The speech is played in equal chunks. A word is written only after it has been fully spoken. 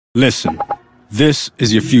Listen, this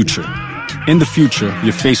is your future. In the future,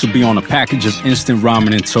 your face will be on a package of instant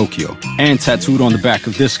ramen in Tokyo and tattooed on the back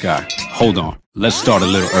of this guy. Hold on, let's start a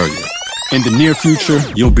little earlier. In the near future,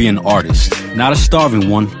 you'll be an artist. Not a starving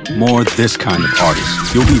one, more this kind of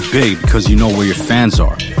artist. You'll be big because you know where your fans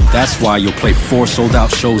are. That's why you'll play 4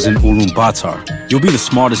 sold-out shows in Ulaanbaatar. You'll be the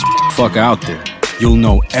smartest fucker out there. You'll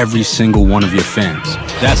know every single one of your fans.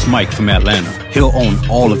 That's Mike from Atlanta. He'll own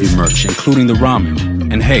all of your merch, including the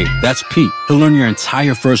ramen. And hey, that's Pete. He'll learn your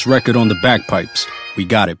entire first record on the bagpipes. We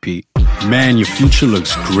got it, Pete. Man, your future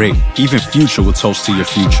looks great. Even Future will toast to your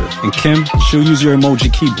future. And Kim, she'll use your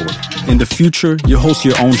emoji keyboard. In the future, you'll host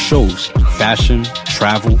your own shows. Fashion,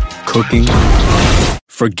 travel, cooking.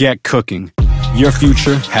 Forget cooking. Your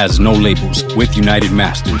future has no labels with United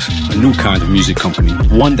Masters, a new kind of music company.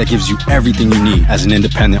 One that gives you everything you need as an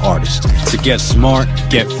independent artist. To get smart,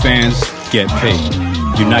 get fans, get paid.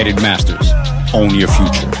 United Masters. Own your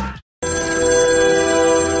future.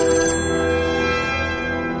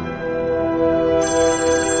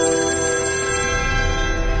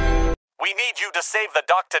 We need you to save the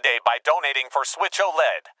duck today by donating for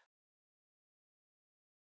SwitchOLED.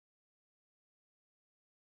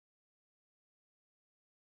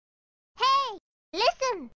 Hey,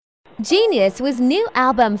 listen! Genius' new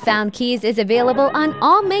album Found Keys is available on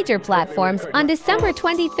all major platforms on December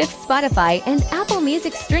 25th. Spotify and Apple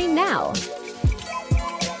Music stream now.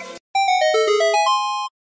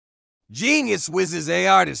 Genius Wiz is a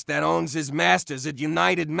artist that owns his masters at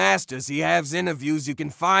United Masters. He has interviews you can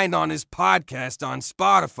find on his podcast on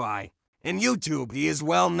Spotify. And YouTube, he is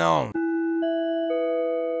well known.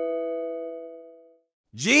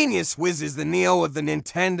 Genius Wiz is the Neo of the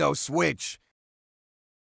Nintendo Switch.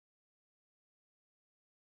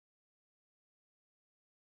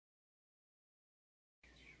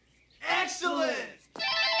 Excellent!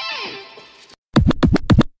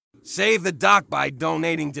 Save the doc by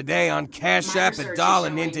donating today on Cash App at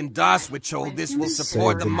 $NintendoSwitchOLED. This will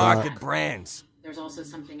support the market brands. There's also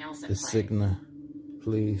something else at The play. Cigna,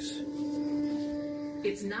 please.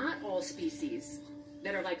 It's not all species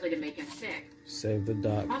that are likely to make us sick. Save the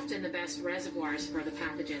doc. Often the best reservoirs for the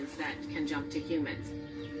pathogens that can jump to humans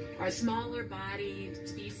are smaller bodied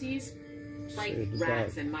species like Save the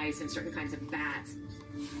rats doc. and mice and certain kinds of bats.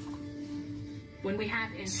 When we have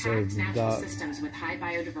Save intact the natural doc. systems with high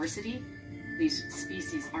biodiversity, these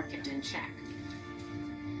species are kept in check.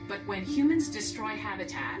 But when humans destroy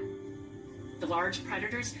habitat, the large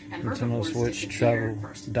predators and Nintendo herbivores Switch, disappear travel,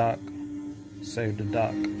 first. doc. Save the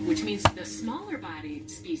doc. Which means the smaller bodied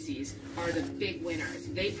species are the big winners.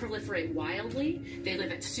 They proliferate wildly, they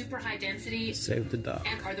live at super high density, Save the doc.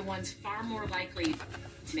 and are the ones far more likely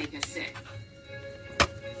to make us sick.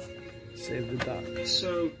 Save the doc.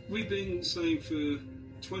 So we've been saying for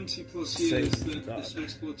 20 plus years Save the that doc. this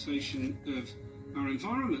exploitation of our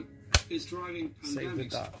environment is driving Save the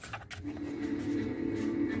pandemics. doc.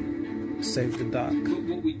 Save the doc. But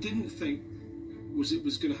what we didn't think was it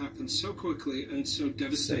was going to happen so quickly and so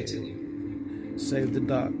devastatingly. Save the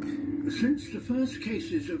doc. Since the first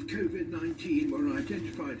cases of COVID-19 were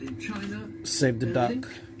identified in China, Save the they're doc. linked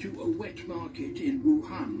to a wet market in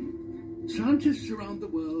Wuhan, scientists around the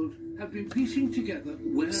world have been piecing together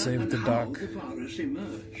where Save and the how doc. the virus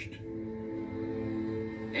emerged.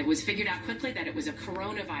 It was figured out quickly that it was a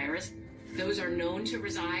coronavirus. Those are known to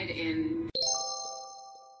reside in